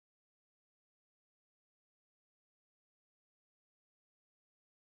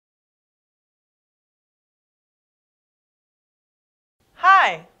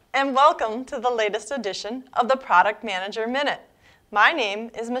Hi, and welcome to the latest edition of the Product Manager Minute. My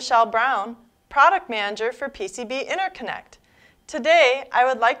name is Michelle Brown, Product Manager for PCB Interconnect. Today, I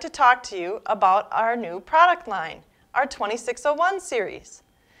would like to talk to you about our new product line, our 2601 series.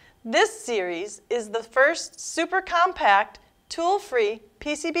 This series is the first super compact, tool-free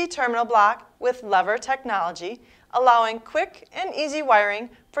PCB terminal block with lever technology, allowing quick and easy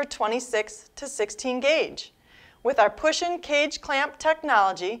wiring for 26 to 16 gauge. With our Pushin cage clamp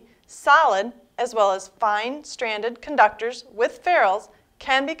technology, solid as well as fine stranded conductors with ferrules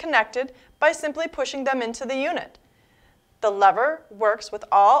can be connected by simply pushing them into the unit. The lever works with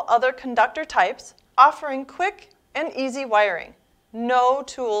all other conductor types, offering quick and easy wiring. No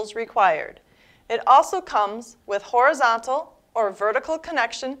tools required. It also comes with horizontal or vertical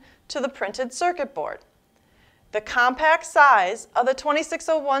connection to the printed circuit board. The compact size of the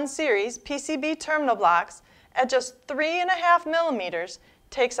 2601 series PCB terminal blocks at just 3.5 millimeters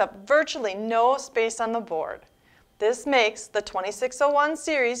takes up virtually no space on the board. This makes the 2601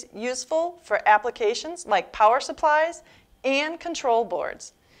 series useful for applications like power supplies and control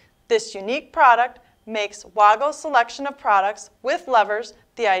boards. This unique product makes WAGO's selection of products with levers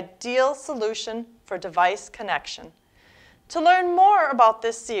the ideal solution for device connection. To learn more about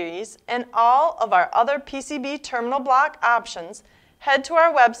this series and all of our other PCB terminal block options, head to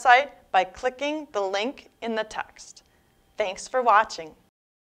our website by clicking the link in the text. Thanks for watching.